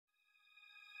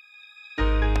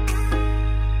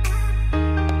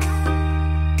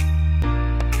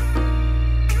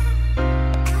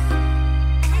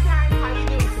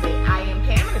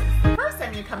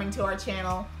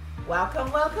channel.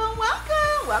 Welcome, welcome,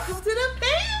 welcome. Welcome to the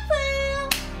Pam FAM.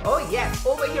 Oh yes,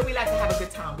 over here we like to have a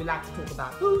good time. We like to talk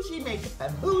about bougie makeup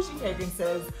and bougie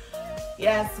fragrances.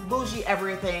 Yes, bougie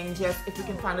everything. Just if we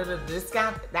can find it at a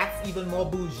discount, that's even more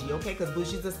bougie, okay? Because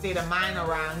bougie is a state of mind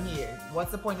around here.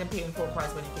 What's the point in paying full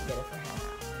price when you can get it for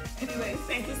half? Anyway,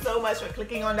 thank you so much for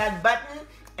clicking on that button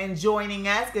and joining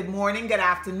us. Good morning, good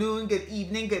afternoon, good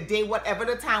evening, good day, whatever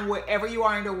the time, wherever you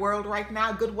are in the world right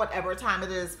now, good whatever time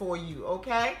it is for you,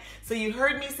 okay? So you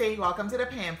heard me say welcome to the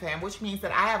Pam FAM, which means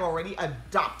that I have already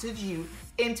adopted you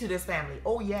into this family.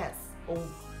 Oh yes,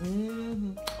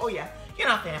 oh yeah, you're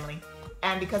not family.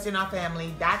 And because you're not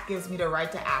family, that gives me the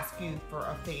right to ask you for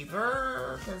a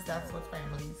favor, because that's what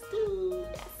families do.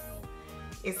 Yes,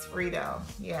 it's free though.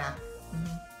 Yeah,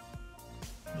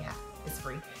 yeah, it's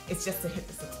free. It's just to hit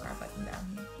the subscribe button down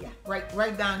here. Yeah,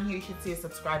 right down here you should see a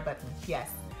subscribe button. Yes,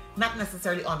 not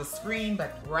necessarily on the screen,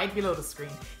 but right below the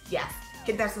screen. Yes,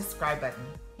 hit that subscribe button.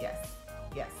 Yes,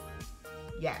 yes,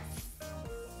 yes,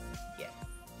 yes.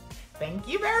 Thank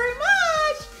you very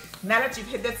much. Now that you've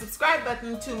hit that subscribe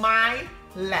button, to my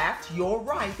left, your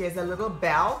right, there's a little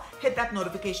bell. Hit that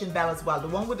notification bell as well. The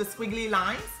one with the squiggly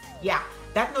lines. Yeah,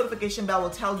 that notification bell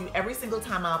will tell you every single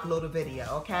time I upload a video,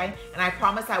 okay? And I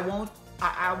promise I will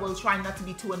try not to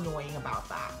be too annoying about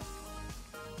that.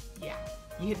 Yeah,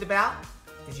 you hit the bell?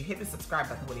 Did you hit the subscribe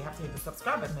button? Well, you have to hit the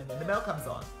subscribe button and then the bell comes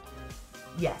on.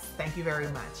 Yes, thank you very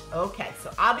much. Okay,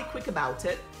 so I'll be quick about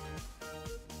it.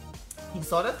 You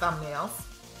saw the thumbnails.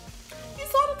 You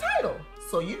saw the title,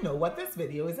 so you know what this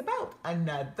video is about.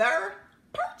 Another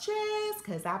purchase,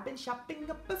 because I've been shopping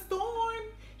up a storm.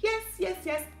 Yes, yes,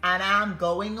 yes. And I'm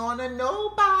going on a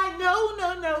no-buy.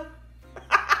 No.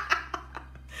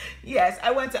 Yes,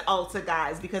 I went to Ulta,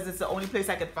 guys, because it's the only place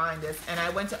I could find this. And I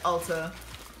went to Ulta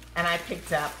and I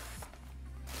picked up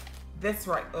this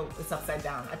right. Oh, it's upside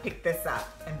down. I picked this up.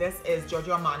 And this is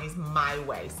Giorgio Armani's My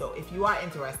Way. So if you are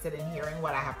interested in hearing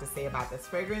what I have to say about this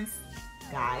fragrance,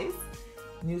 guys,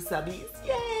 new subbies,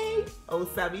 yay! Old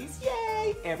subbies,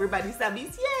 yay! Everybody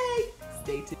subbies, yay!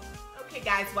 Stay tuned. Okay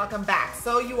guys, welcome back.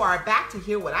 So you are back to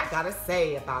hear what I gotta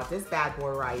say about this bad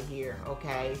boy right here,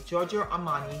 okay? Giorgio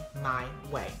Armani My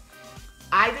Way.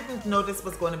 I didn't know this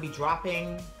was going to be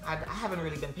dropping. I haven't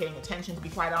really been paying attention, to be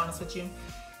quite honest with you.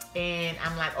 And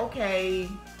I'm like, okay,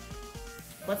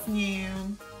 what's new?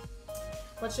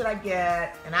 What should I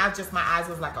get? And my eyes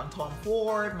was like on Tom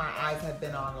Ford. My eyes had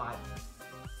been on like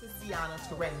Tiziana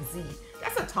Terenzi.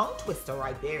 That's a tongue twister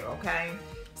right there, okay?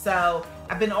 So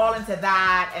I've been all into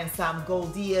that and some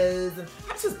Goldias, and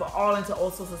I've just been all into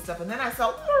all sorts of stuff. And then I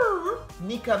saw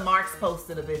Nika Marks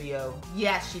posted a video.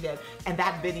 Yes, she did. And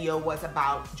that video was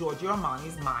about Giorgio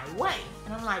Armani's My Way.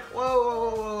 And I'm like,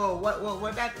 whoa,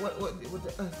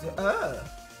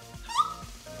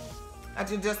 I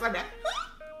did just like that.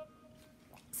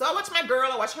 So I watched my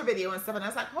girl, I watched her video and stuff, and I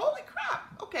was like, holy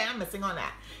crap, okay, I'm missing on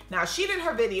that. Now, she did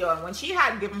her video, and when she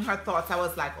had given her thoughts, I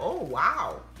was like, oh,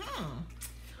 wow,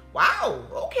 wow,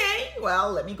 okay,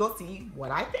 well, let me go see what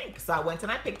I think. So I went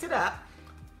and I picked it up.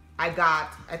 I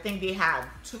think they had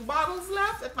 2 bottles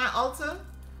left at my Ulta,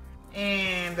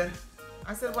 and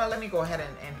I said, well, let me go ahead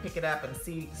and pick it up and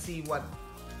see what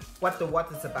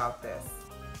is about this.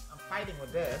 I'm fighting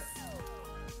with this.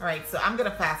 All right, so I'm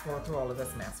gonna fast forward through all of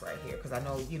this mess right here, because I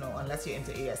know, you know, unless you're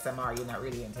into ASMR, you're not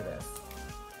really into this.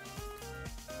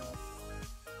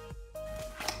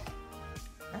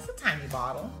 That's a tiny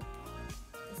bottle.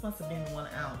 This must have been 1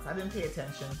 ounce. I didn't pay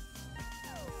attention.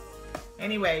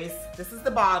 Anyways, this is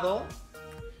the bottle.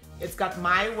 It's got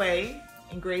My Way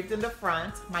engraved in the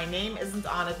front. My name isn't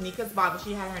on it. Nika's bottle,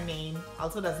 she had her name.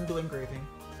 Also doesn't do engraving.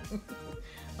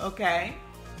 Okay,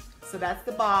 so that's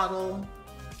the bottle.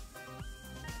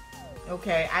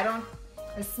 Okay, I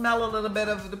smell a little bit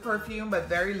of the perfume, but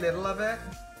very little of it.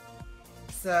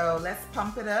 So let's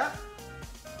pump it up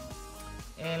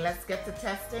and let's get to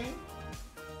testing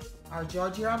our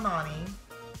Giorgio Armani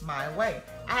My Way.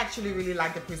 I actually really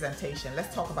like the presentation.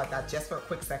 Let's talk about that just for a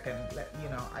quick second. You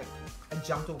know, I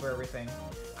jumped over everything.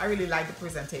 I really like the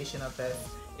presentation of this.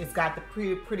 It's got the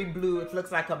pretty blue. It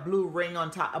looks like a blue ring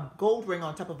on top, a gold ring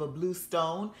on top of a blue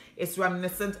stone. It's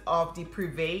reminiscent of the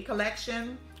Privé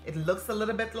collection. It looks a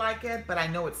little bit like it, but I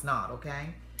know it's not,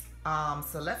 okay?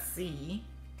 So let's see.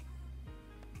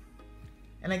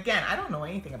 And again, I don't know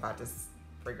anything about this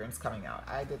fragrance coming out.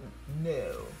 I didn't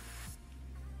know.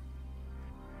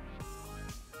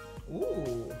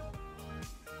 Ooh.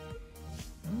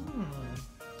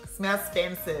 Smells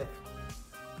expensive.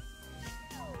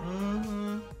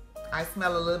 I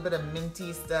smell a little bit of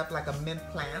minty stuff, like a mint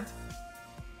plant.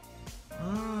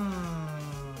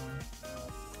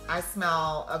 I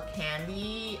smell a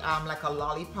candy, like a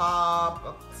lollipop,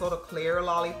 a sort of clear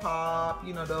lollipop,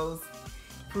 you know, those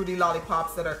fruity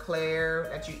lollipops that are clear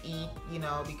that you eat, you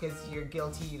know, because you're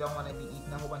guilty. You don't want to be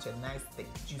eating a whole bunch of nice, thick,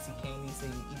 juicy candy, so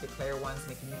you eat the clear ones,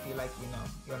 making you feel like, you know,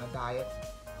 you're on a diet.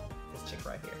 This chick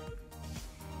right here.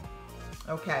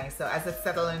 Okay, so as it's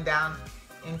settling down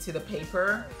into the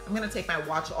paper, I'm gonna take my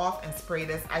watch off and spray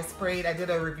this. I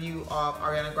did a review of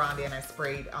Ariana Grande, and I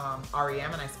sprayed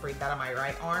REM, and I sprayed that on my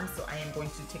right arm. So I am going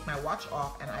to take my watch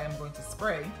off and I am going to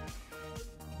spray.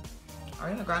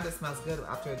 Ariana Grande smells good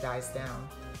after it dies down.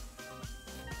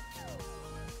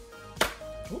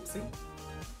 Oopsie.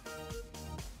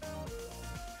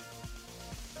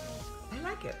 I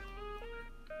like it.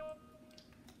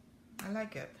 I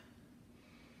like it.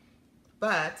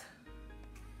 But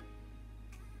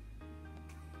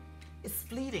it's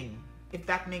fleeting, if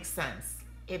that makes sense.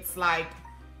 It's like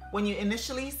when you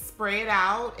initially spray it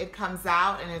out, it comes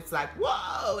out and it's like,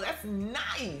 whoa, that's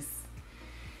nice.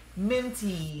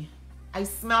 Minty. I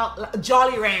smell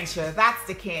Jolly Rancher. That's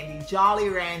the candy. Jolly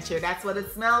Rancher. That's what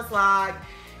it smells like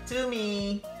to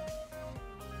me.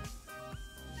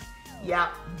 Yeah,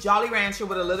 Jolly Rancher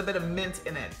with a little bit of mint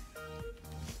in it.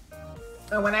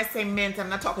 And when I say mint, I'm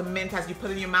not talking mint as you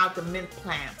put in your mouth, the mint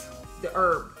plant, the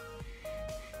herb.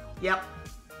 Yep.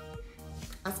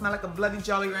 I smell like a bloody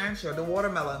Jolly Rancher, the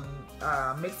watermelon,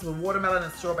 mixed with watermelon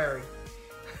and strawberry.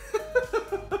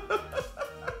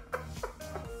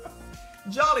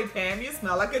 Jolly Pam, you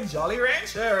smell like a Jolly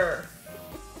Rancher.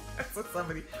 That's what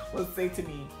somebody will say to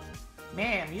me.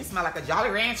 Ma'am, you smell like a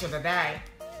Jolly Rancher today.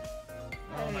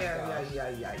 Oh my gosh.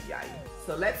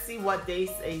 So let's see what they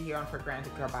say here on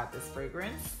Fragrantica about this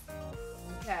fragrance.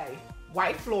 Okay.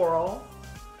 White floral,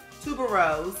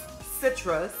 tuberose,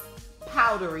 citrus,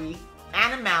 powdery,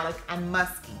 animalic, and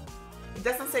musky. It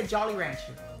doesn't say Jolly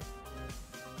Rancher.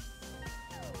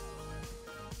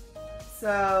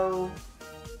 So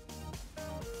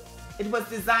it was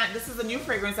designed, this is a new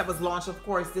fragrance that was launched, of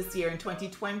course, this year in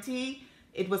 2020.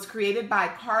 It was created by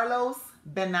Carlos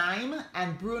Benaim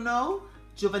and Bruno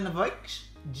Jovanovic.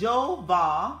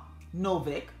 Bruno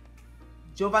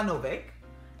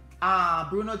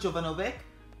Jovanovic.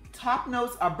 Top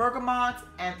notes are bergamot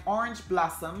and orange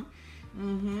blossom.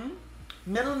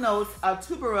 Middle notes are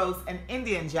tuberose and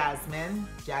Indian jasmine.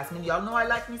 Jasmine, y'all know I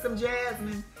like me some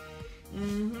jasmine.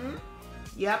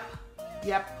 Yep.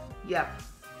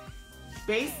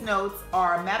 Base notes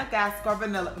are Madagascar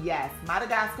vanilla, yes,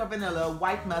 Madagascar vanilla,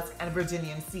 white musk, and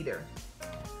Virginian cedar.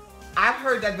 I've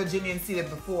heard that Virginian cedar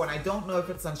before, and I don't know if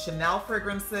it's on Chanel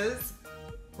fragrances,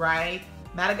 right?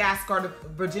 Madagascar,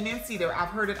 Virginian cedar, I've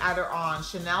heard it either on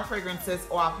Chanel fragrances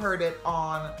or I've heard it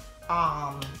on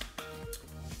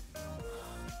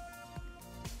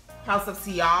House of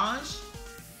Sillage,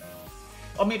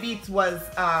 or maybe it was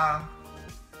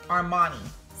Armani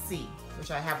C, which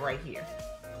I have right here.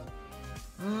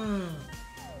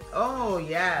 Oh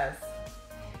yes,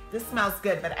 this smells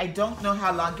good, but I don't know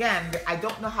how long. Again, I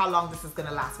don't know how long this is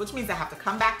gonna last, which means I have to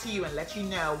come back to you and let you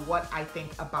know what I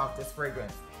think about this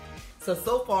fragrance. So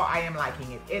far I am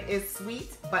liking it. It is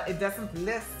sweet, but it doesn't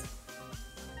list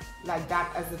like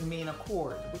that as a main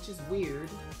accord, which is weird.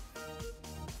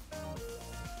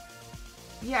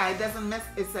 Yeah, it doesn't miss.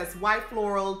 It says white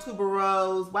floral,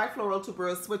 tuberose,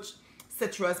 switch,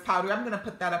 citrus, powder. I'm gonna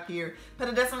put that up here, but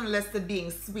it doesn't list it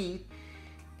being sweet.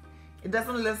 It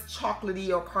doesn't list chocolatey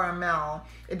or caramel.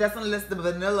 It doesn't list the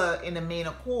vanilla in the main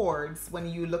accords when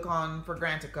you look on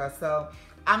Fragrantica. So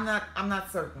I'm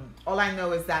not certain. All I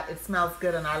know is that it smells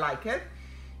good and I like it.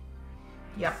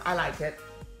 Yep, I like it.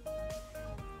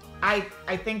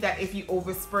 I think that if you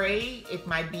overspray, it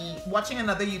might be, watching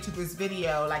another YouTuber's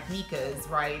video like Nika's,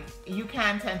 right? You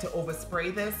can tend to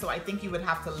overspray this, so I think you would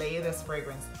have to layer this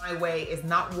fragrance. My Way is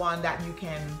not one that you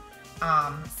can,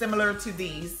 similar to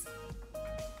these,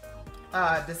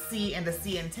 the C and the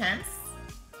C Intense,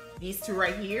 these two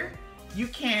right here, you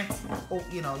can't,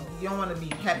 you know, you don't want to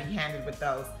be heavy-handed with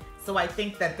those. So I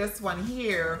think that this one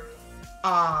here,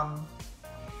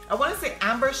 I want to say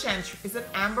Amber Chantry. Is it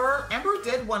Amber? Amber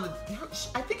did one.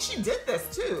 I think she did this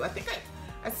too. I think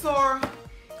I saw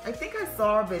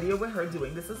a video with her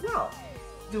doing this as well,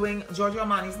 doing Giorgio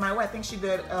Armani's My Way. I think she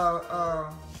did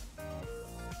a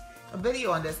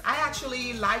video on this. I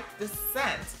actually like this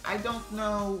scent. I don't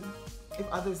know if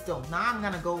others don't. Now I'm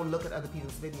gonna go look at other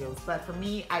people's videos. But for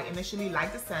me, I initially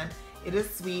like the scent. It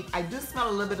is sweet. I do smell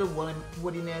a little bit of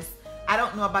woodiness. I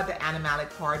don't know about the animalic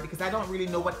part because I don't really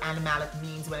know what animalic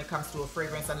means when it comes to a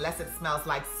fragrance unless it smells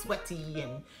like sweaty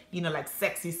and, you know, like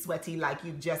sexy sweaty, like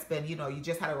you've just been, you know, you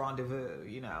just had a rendezvous,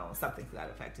 you know, something to that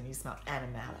effect, and you smell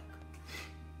animalic.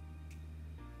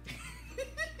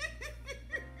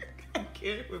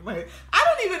 with my, I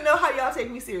don't even know how y'all take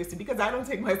me seriously because I don't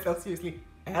take myself seriously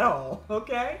at all,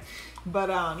 okay? But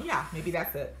yeah, maybe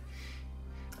that's it.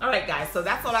 All right, guys, so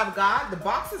that's all I've got. The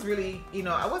box is really, you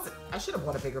know, I should have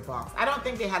bought a bigger box. I don't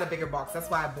think they had a bigger box. That's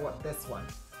why I bought this one.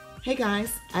 Hey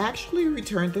guys, I actually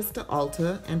returned this to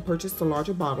Ulta and purchased a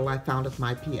larger bottle I found at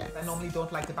my PX. I normally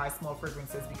don't like to buy small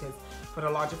fragrances because for the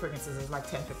larger fragrances it's like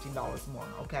 $10, $15 more,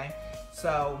 okay?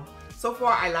 So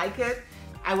far I like it.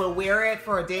 I will wear it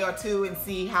for a day or two and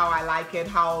see how I like it,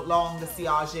 how long the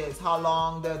sillage is, how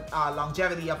long the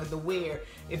longevity of the wear,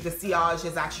 if the sillage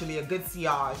is actually a good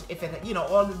sillage, if it, you know,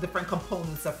 all the different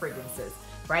components of fragrances,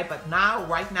 right? But now,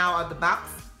 right now out of the box,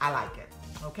 I like it,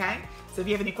 okay? So if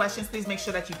you have any questions, please make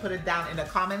sure that you put it down in the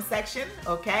comment section,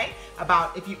 okay?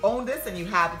 About if you own this and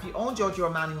if you own Giorgio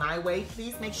Armani My Way,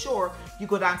 please make sure you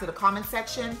go down to the comment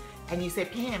section and you say,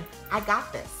 Pam, I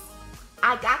got this.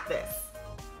 I got this.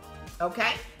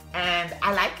 Okay? And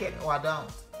I like it or I don't.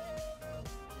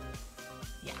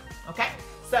 Yeah, okay?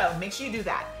 So make sure you do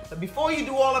that. But before you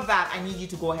do all of that, I need you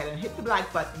to go ahead and hit the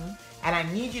like button, and I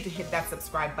need you to hit that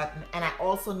subscribe button, and I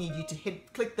also need you to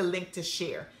click the link to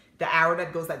share. The arrow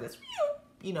that goes like this,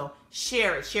 you know,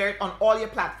 share it on all your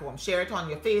platforms. Share it on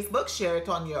your Facebook, share it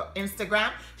on your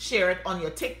Instagram, share it on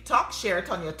your TikTok, share it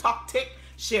on your TokTik,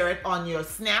 share it on your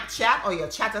Snapchat or your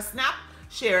Chatter Snap,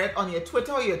 share it on your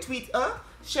Twitter or your Tweeter,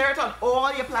 share it on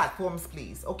all your platforms,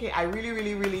 please. Okay, I really,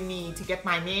 really, really need to get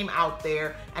my name out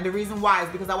there, and the reason why is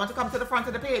because I want to come to the front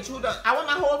of the page. I want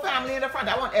my whole family in the front.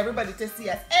 I want everybody to see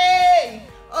us. Hey,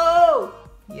 oh,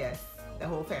 yes, the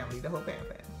whole family, the whole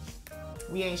family.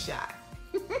 We ain't shy.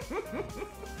 All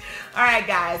right,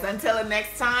 guys, until the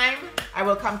next time, I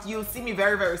will come to you. See me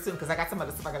very, very soon because I got some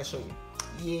other stuff I got to show you.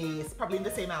 Yes, probably in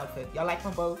the same outfit. Y'all like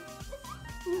my bow?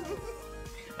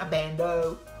 My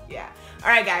bando. Yeah. All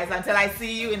right, guys, until I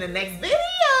see you in the next video,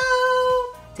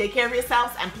 take care of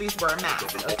yourselves and please wear a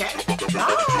mask, okay?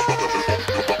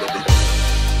 Bye.